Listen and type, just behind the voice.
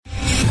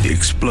The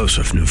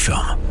explosive new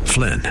film,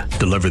 Flynn,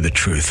 deliver the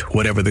truth,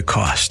 whatever the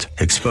cost,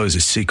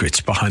 exposes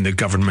secrets behind the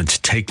government's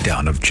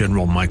takedown of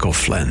General Michael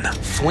Flynn.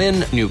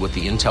 Flynn knew what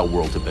the intel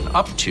world had been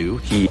up to.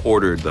 He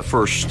ordered the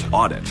first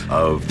audit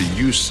of the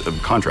use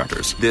of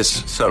contractors.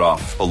 This set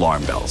off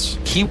alarm bells.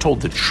 He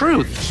told the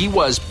truth. He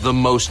was the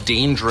most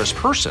dangerous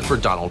person for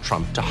Donald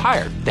Trump to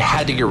hire. They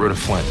had to get rid of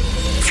Flynn.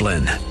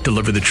 Flynn,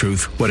 deliver the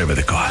truth, whatever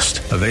the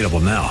cost. Available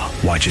now.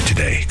 Watch it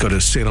today. Go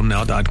to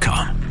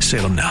salemnow.com.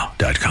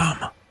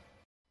 salemnow.com.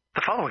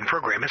 The following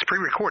program is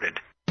pre-recorded.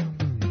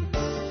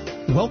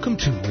 Welcome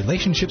to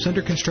Relationships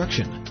Under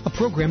Construction, a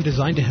program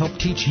designed to help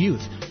teach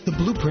youth the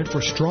blueprint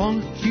for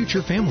strong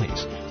future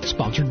families.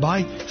 Sponsored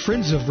by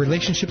Friends of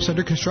Relationships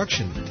Under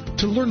Construction.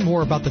 To learn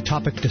more about the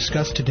topic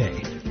discussed today,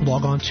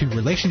 log on to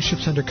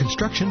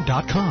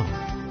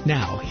relationshipsunderconstruction.com.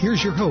 Now,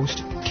 here's your host,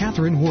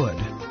 Catherine Wood.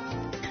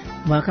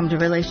 Welcome to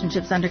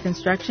Relationships Under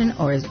Construction,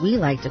 or as we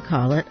like to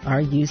call it,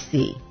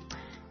 RUC.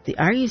 The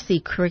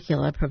RUC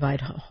curricula provide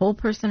a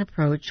whole-person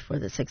approach for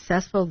the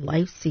successful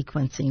life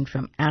sequencing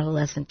from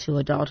adolescent to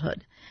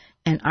adulthood,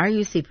 and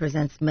RUC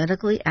presents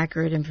medically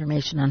accurate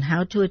information on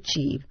how to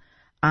achieve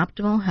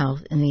optimal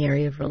health in the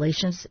area of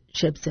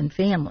relationships and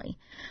family.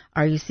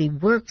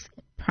 RUC works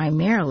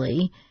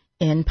primarily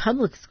in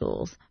public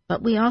schools,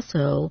 but we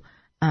also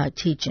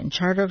teach in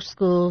charter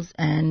schools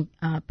and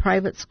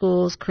private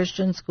schools,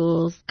 Christian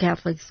schools,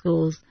 Catholic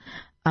schools,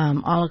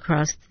 all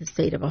across the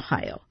state of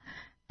Ohio.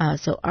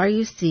 So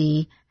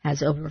RUC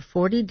has over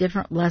 40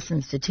 different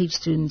lessons to teach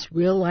students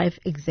real-life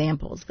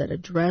examples that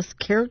address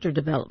character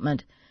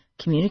development,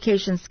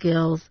 communication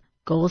skills,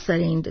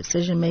 goal-setting,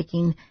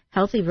 decision-making,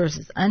 healthy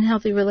versus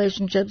unhealthy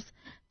relationships,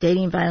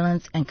 dating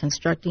violence, and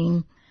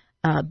constructing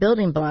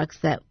building blocks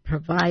that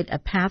provide a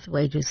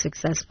pathway to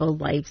successful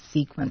life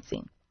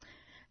sequencing.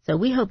 So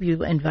we hope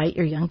you invite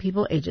your young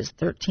people ages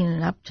 13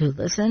 and up to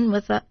listen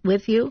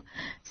with you.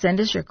 Send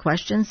us your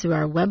questions through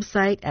our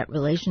website at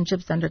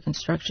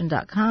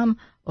relationshipsunderconstruction.com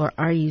or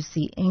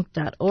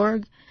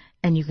rucinc.org.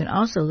 And you can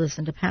also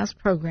listen to past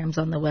programs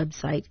on the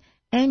website,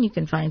 and you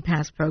can find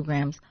past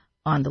programs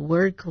on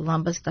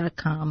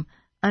thewordcolumbus.com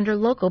under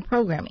local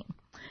programming.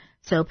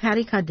 So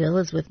Patty Caudill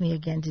is with me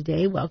again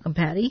today. Welcome,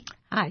 Patty.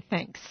 Hi,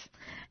 thanks.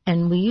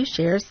 And will you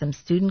share some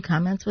student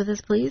comments with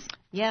us, please?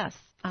 Yes.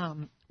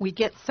 We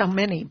get so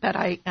many, but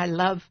I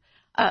love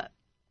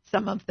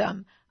some of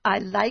them. I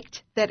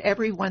liked that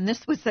everyone,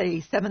 this was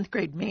a 7th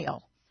grade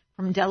male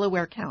from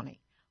Delaware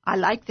County. I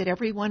liked that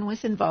everyone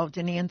was involved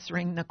in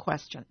answering the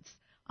questions.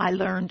 I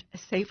learned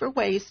safer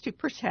ways to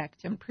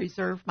protect and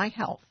preserve my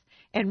health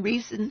and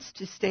reasons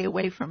to stay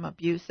away from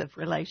abusive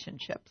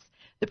relationships.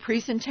 The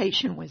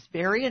presentation was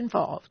very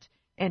involved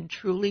and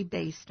truly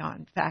based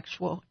on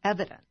factual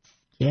evidence.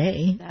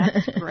 Yay.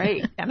 That's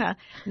great. And a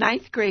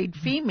 9th grade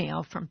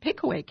female from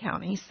Pickaway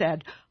County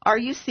said,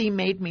 RUC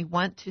made me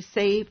want to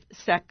save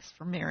sex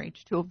for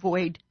marriage to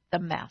avoid the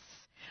mess.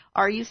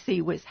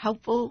 RUC was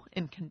helpful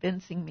in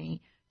convincing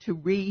me to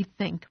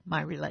rethink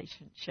my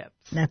relationships.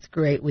 That's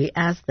great. We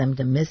asked them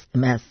to miss the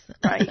mess.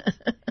 Right.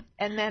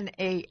 And then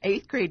a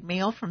 8th grade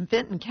male from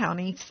Vinton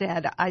County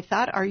said, I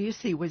thought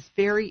RUC was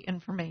very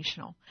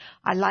informational.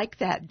 I like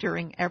that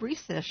during every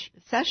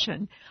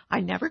session,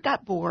 I never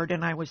got bored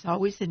and I was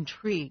always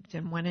intrigued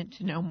and wanted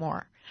to know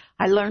more.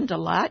 I learned a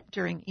lot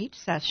during each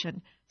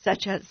session,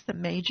 such as the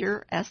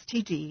major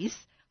STDs,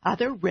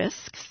 other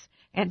risks,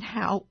 and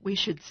how we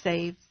should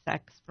save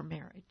sex for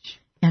marriage.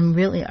 And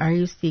really,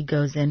 RUC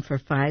goes in for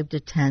 5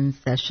 to 10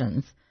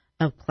 sessions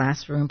of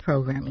classroom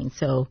programming.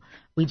 So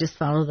we just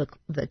follow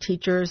the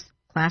teacher's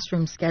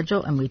classroom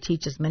schedule, and we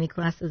teach as many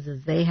classes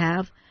as they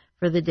have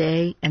for the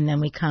day, and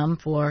then we come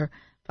for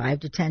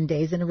 5 to 10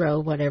 days in a row,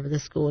 whatever the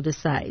school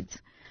decides.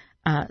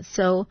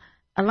 So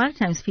a lot of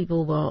times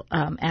people will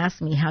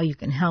ask me how you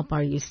can help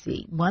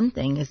RUC. One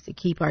thing is to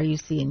keep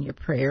RUC in your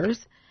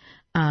prayers.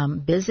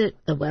 Visit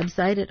the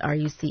website at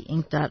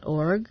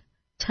rucinc.org.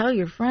 Tell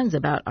your friends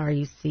about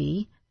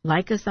RUC.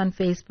 Like us on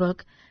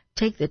Facebook.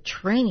 Take the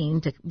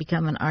training to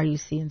become an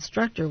RUC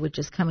instructor, which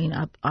is coming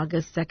up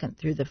August 2nd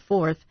through the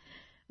 4th.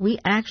 We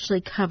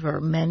actually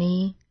cover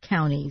many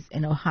counties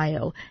in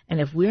Ohio, and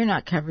if we're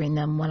not covering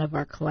them, one of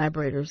our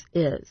collaborators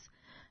is.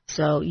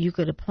 So you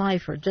could apply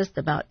for just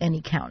about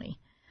any county.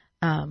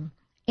 And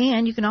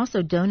you can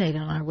also donate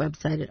on our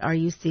website at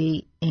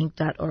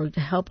rucinc.org to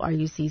help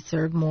RUC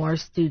serve more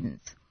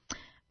students.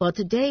 Well,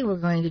 today we're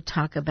going to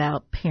talk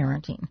about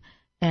parenting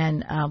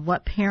and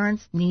what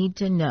parents need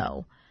to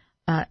know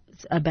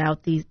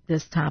about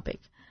this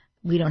topic.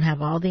 We don't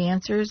have all the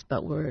answers,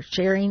 but we're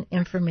sharing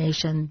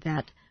information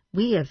that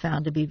we have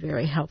found to be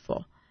very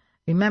helpful.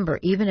 Remember,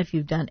 even if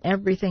you've done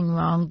everything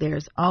wrong,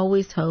 there's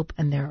always hope,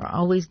 and there are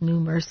always new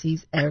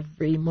mercies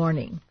every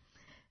morning.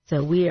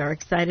 So we are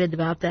excited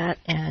about that,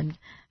 and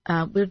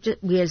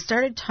we had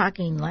started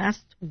talking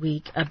last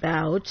week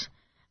about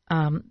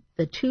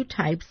the 2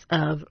 types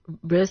of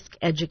risk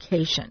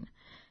education.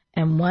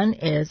 And one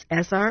is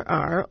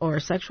SRR, or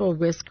sexual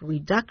risk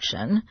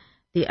reduction.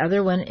 The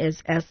other one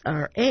is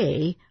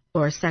SRA,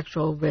 or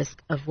sexual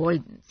risk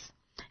avoidance.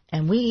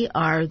 and we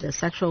are the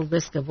sexual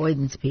risk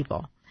avoidance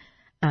people.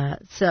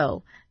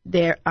 So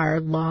there,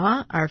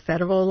 our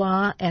federal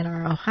law and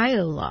our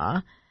Ohio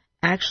law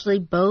actually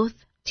both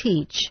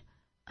teach,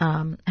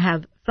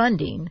 have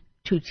funding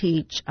to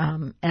teach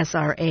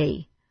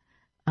SRA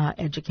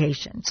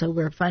education. So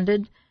we're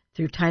funded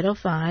through Title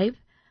V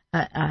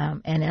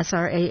and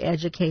SRA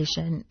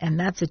education, and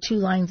that's the 2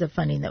 lines of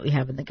funding that we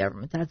have in the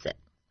government. That's it.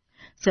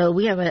 So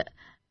we have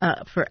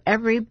for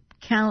every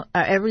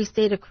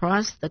state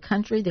across the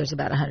country, there's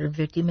about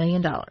 $150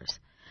 million.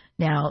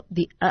 Now,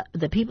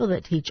 the people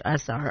that teach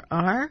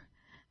SRR,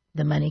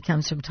 the money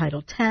comes from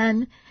Title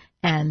X,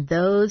 and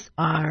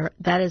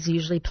that is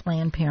usually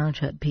Planned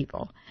Parenthood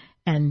people,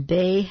 and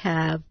they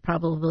have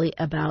probably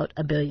about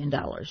 $1 billion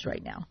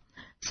right now.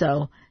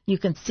 So you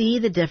can see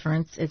the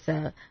difference. It's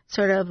a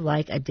sort of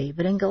like a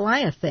David and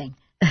Goliath thing.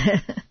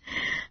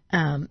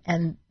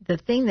 And the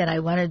thing that I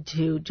wanted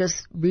to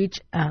just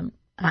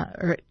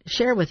or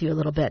share with you a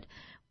little bit,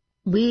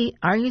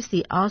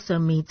 RUC also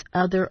meets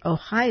other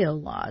Ohio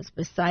laws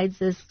besides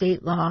the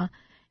state law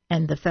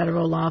and the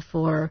federal law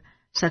for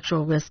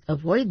sexual risk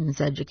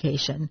avoidance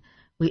education.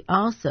 We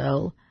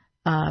also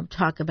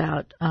talk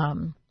about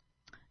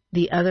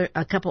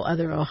a couple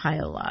other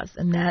Ohio laws,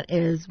 and that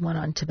is one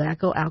on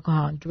tobacco,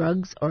 alcohol, and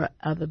drugs or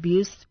of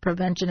abuse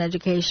prevention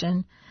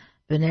education,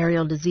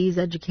 venereal disease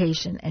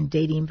education, and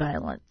dating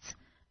violence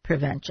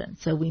prevention.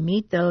 So we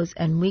meet those,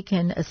 and we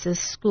can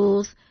assist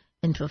schools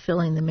in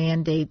fulfilling the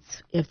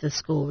mandates if the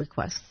school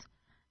requests.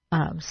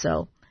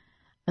 So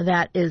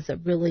that is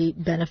really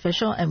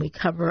beneficial, and we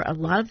cover a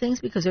lot of things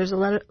because there's a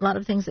lot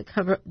of things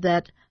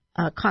that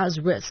cause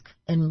risk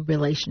in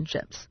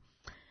relationships.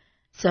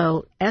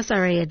 So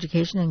SRA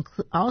education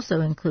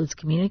also includes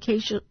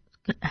communication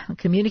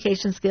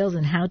skills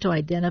and how to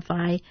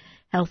identify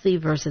healthy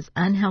versus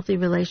unhealthy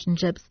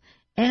relationships,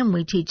 and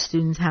we teach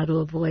students how to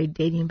avoid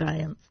dating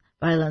violence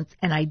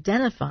and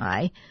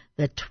identify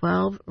the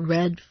 12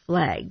 red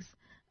flags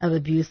of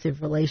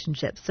abusive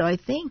relationships. So I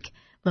think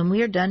when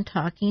we are done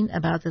talking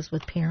about this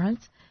with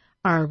parents,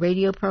 our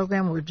radio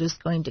program, we're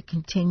just going to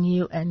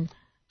continue and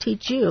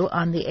teach you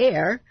on the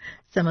air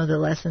some of the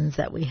lessons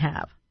that we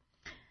have.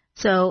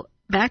 So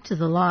back to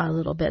the law a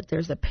little bit.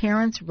 There's a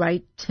Parents'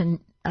 Right to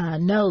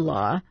Know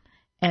law,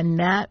 and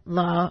that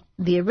law,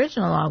 the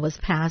original law was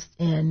passed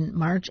in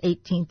March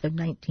 18th of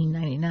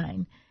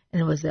 1999,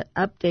 and it was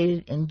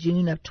updated in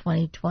June of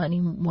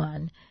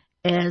 2021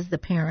 as the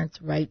Parents'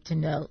 Right to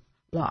Know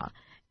law.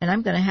 And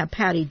I'm going to have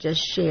Patty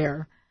just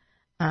share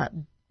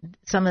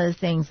some of the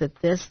things that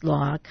this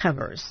law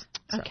covers.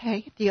 So.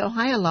 Okay. The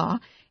Ohio law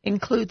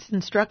includes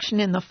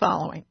instruction in the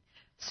following.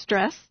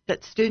 Stress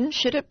that students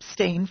should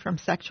abstain from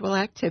sexual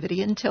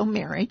activity until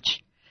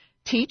marriage.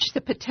 Teach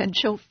the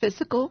potential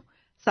physical,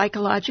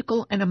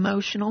 psychological, and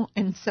emotional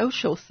and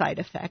social side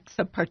effects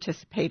of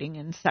participating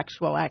in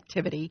sexual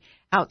activity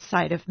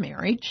outside of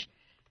marriage.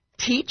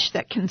 Teach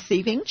that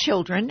conceiving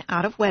children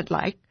out of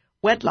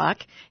wedlock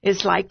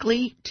is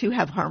likely to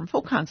have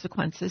harmful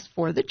consequences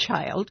for the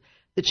child's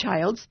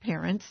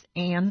parents,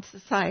 and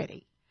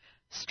society.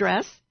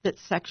 Stress that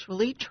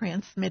sexually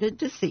transmitted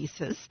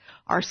diseases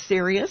are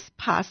serious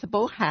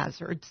possible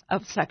hazards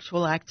of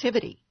sexual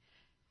activity.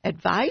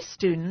 Advise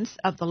students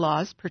of the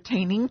laws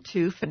pertaining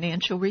to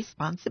financial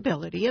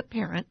responsibility of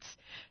parents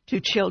to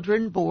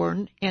children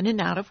born in and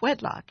out of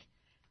wedlock.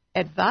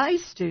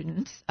 Advise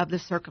students of the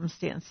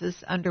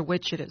circumstances under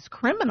which it is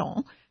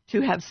criminal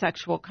to have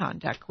sexual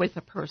contact with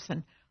a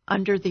person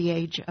under the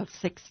age of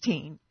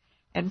 16.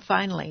 And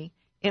finally,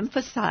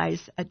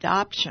 emphasize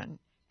adoption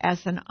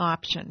as an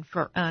option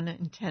for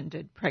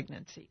unintended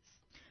pregnancies.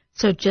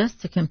 So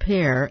just to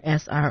compare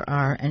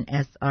SRR and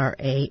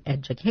SRA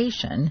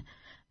education,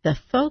 the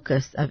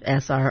focus of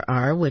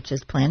SRR, which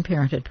is Planned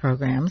Parenthood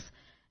programs,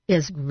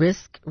 is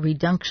risk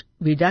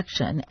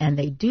reduction, and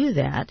they do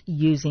that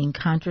using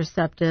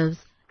contraceptives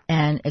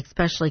and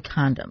especially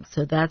condoms.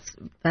 So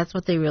that's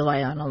what they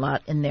rely on a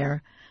lot in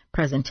their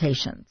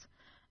presentations.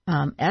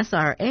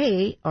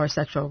 SRA, or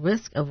sexual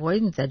risk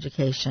avoidance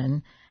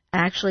education,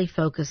 actually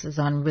focuses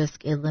on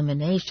risk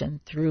elimination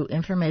through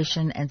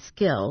information and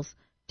skills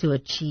to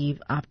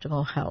achieve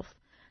optimal health.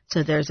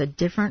 So there's a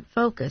different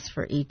focus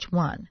for each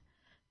one.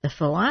 The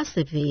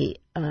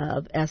philosophy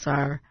of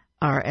SRR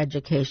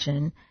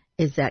education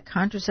is that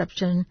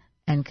contraception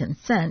and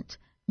consent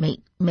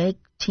make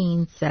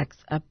teen sex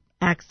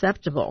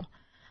acceptable.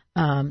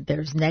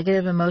 There's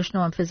negative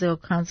emotional and physical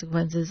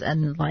consequences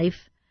in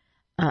life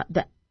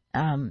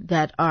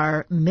that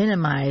are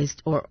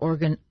minimized or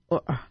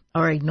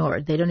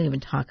ignored. They don't even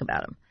talk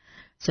about them.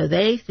 So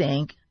they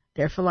think,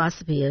 their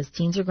philosophy is,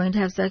 teens are going to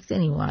have sex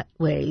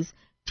anyways.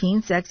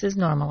 Teen sex is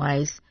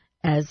normalized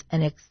as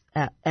an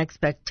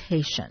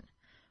expectation.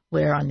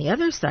 Where on the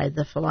other side,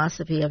 the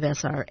philosophy of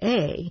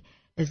SRA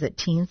is that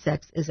teen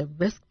sex is a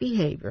risk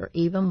behavior,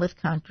 even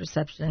with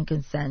contraception and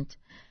consent.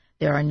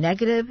 There are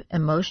negative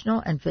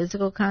emotional and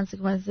physical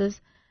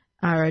consequences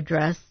are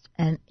addressed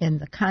and in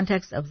the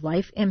context of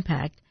life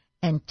impact,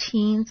 and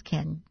teens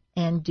can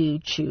and do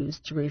choose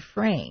to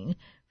refrain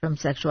from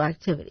sexual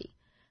activity.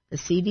 the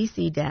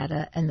CDC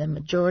data, and the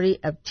majority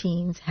of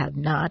teens have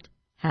not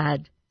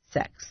had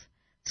sex.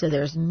 So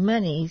there's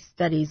many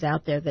studies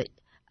out there that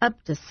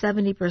up to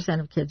 70%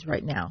 of kids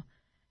right now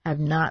have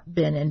not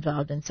been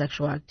involved in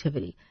sexual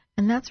activity.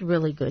 And that's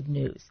really good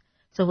news.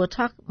 So we'll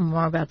talk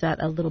more about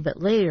that a little bit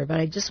later, but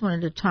I just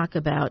wanted to talk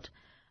about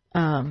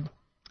a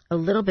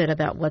little bit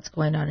about what's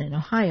going on in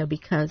Ohio,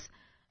 because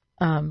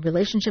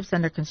Relationships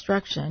Under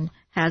Construction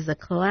has a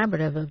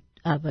collaborative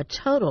of a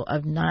total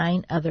of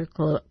 9 other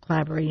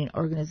collaborating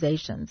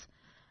organizations,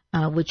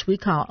 which we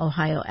call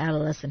Ohio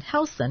Adolescent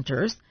Health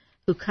Centers,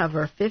 who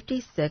cover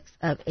 56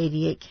 of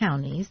 88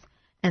 counties,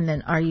 and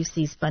then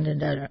RUC is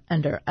funded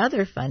under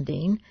other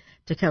funding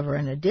to cover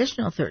an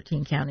additional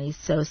 13 counties,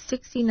 so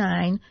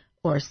 69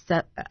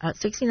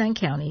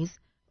 counties,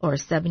 or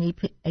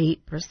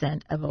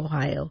 78% of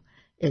Ohio,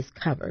 is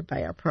covered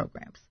by our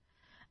programs.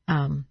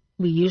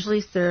 We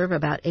usually serve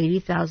about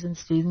 80,000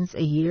 students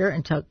a year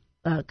until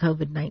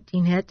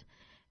COVID-19 hit,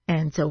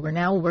 and so we're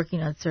now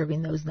working on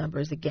serving those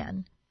numbers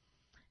again.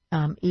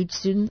 Each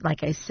student,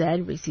 like I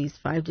said, receives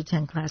 5 to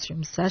 10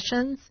 classroom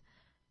sessions,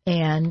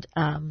 and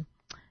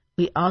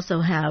we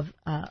also have,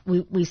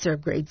 we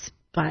serve grades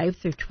 5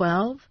 through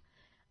 12,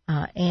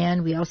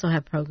 and we also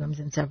have programs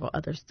in several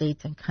other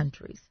states and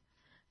countries.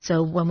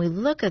 So when we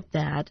look at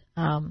that,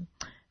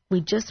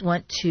 we just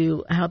want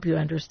to help you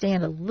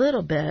understand a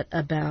little bit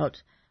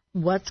about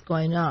what's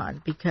going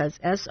on, because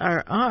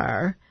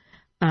SRR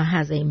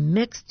has a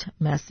mixed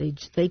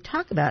message. They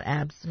talk about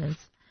abstinence,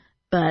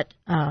 but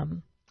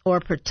or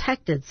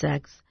protected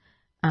sex,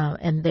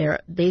 and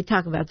they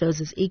talk about those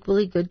as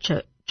equally good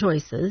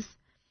choices,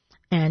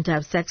 and to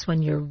have sex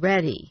when you're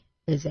ready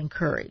is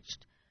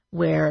encouraged,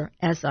 where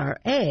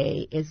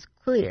SRA is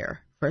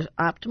clear. For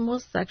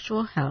optimal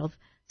sexual health,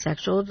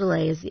 sexual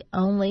delay is the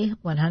only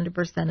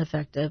 100%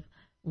 effective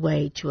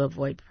way to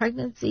avoid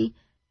pregnancy,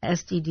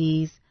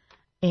 STDs,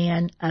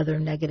 and other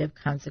negative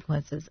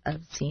consequences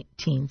of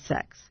teen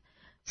sex.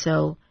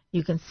 So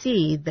you can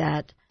see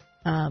that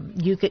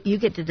you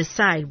get to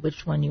decide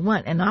which one you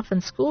want. And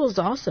often schools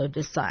also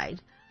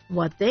decide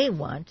what they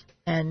want,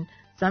 and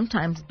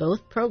sometimes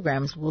both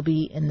programs will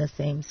be in the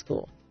same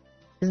school.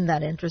 Isn't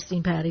that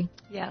interesting, Patty?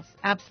 Yes,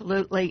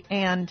 absolutely.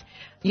 And,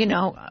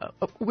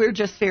 we're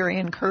just very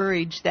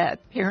encouraged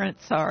that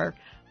parents are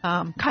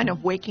kind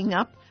of waking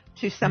up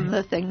to some of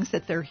the things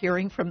that they're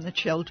hearing from their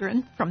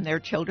children.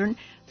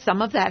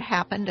 Some of that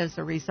happened as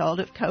a result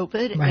of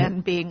COVID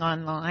and being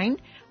online.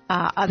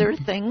 Other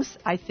things,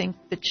 I think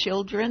the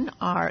children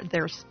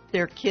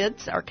their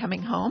kids are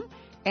coming home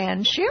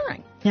and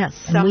sharing. Yes,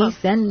 and we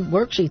send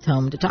worksheets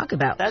home to talk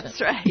about. That's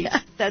right.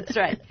 Yes. That's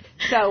right.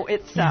 So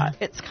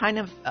it's kind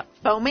of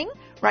foaming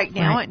right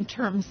now in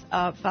terms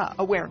of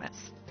awareness.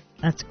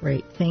 That's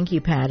great. Thank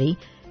you, Patty.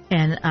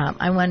 And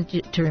I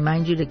wanted to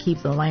remind you to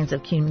keep the lines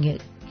of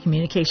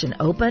communication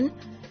open,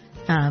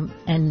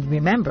 and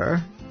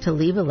remember to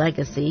leave a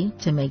legacy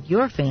to make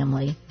your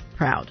family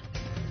proud.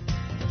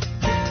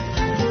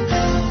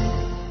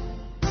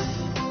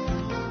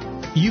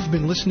 You've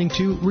been listening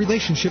to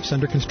Relationships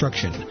Under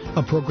Construction,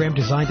 a program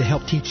designed to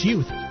help teach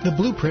youth the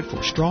blueprint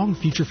for strong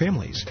future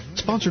families,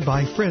 sponsored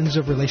by Friends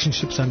of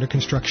Relationships Under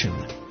Construction.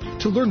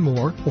 To learn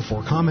more or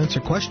for comments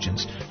or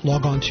questions,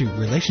 log on to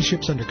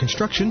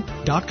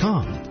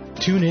relationshipsunderconstruction.com.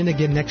 Tune in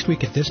again next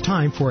week at this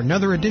time for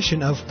another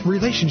edition of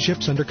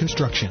Relationships Under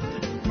Construction.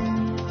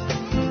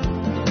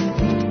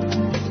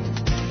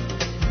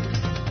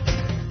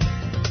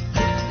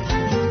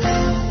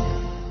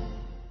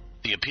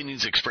 The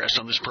opinions expressed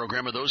on this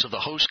program are those of the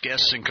host,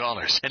 guests, and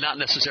callers, and not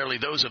necessarily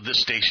those of this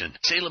station,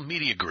 Salem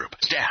Media Group,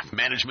 staff,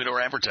 management, or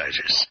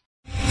advertisers.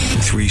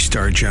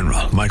 3-star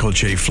General Michael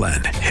J.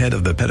 Flynn, head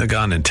of the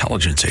Pentagon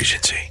Intelligence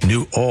Agency,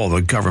 knew all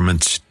the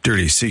government's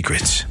dirty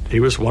secrets. He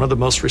was one of the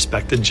most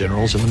respected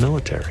generals in the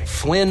military.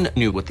 Flynn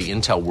knew what the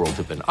intel world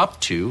had been up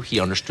to.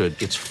 He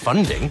understood its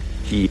funding.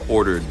 He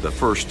ordered the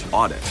first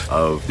audit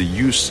of the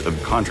use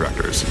of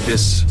contractors.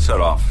 This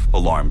set off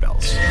alarm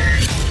bells.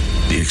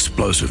 The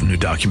explosive new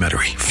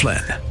documentary,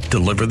 Flynn,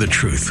 Deliver the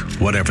Truth,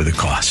 Whatever the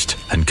Cost,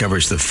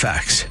 uncovers the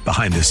facts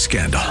behind this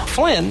scandal.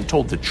 Flynn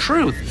told the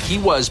truth. He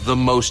was the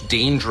most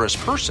dangerous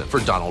person for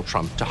Donald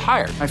Trump to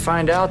hire. I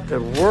find out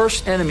the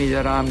worst enemy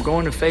that I'm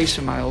going to face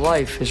in my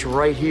life is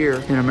right here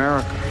in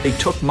America. They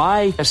took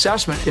my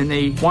assessment and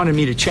they wanted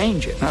me to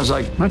change it. And I was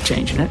like, I'm not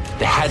changing it.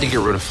 They had to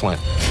get rid of Flynn.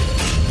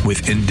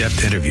 With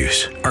in-depth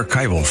interviews,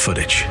 archival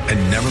footage,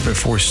 and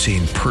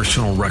never-before-seen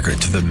personal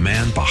records of the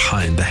man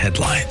behind the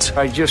headlines.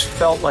 I just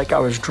felt like I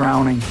was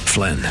drowning.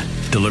 Flynn,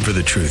 Deliver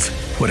the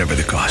Truth, Whatever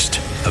the Cost.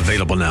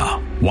 Available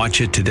now.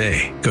 Watch it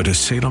today. Go to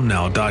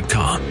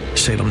salemnow.com.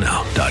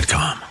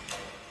 salemnow.com.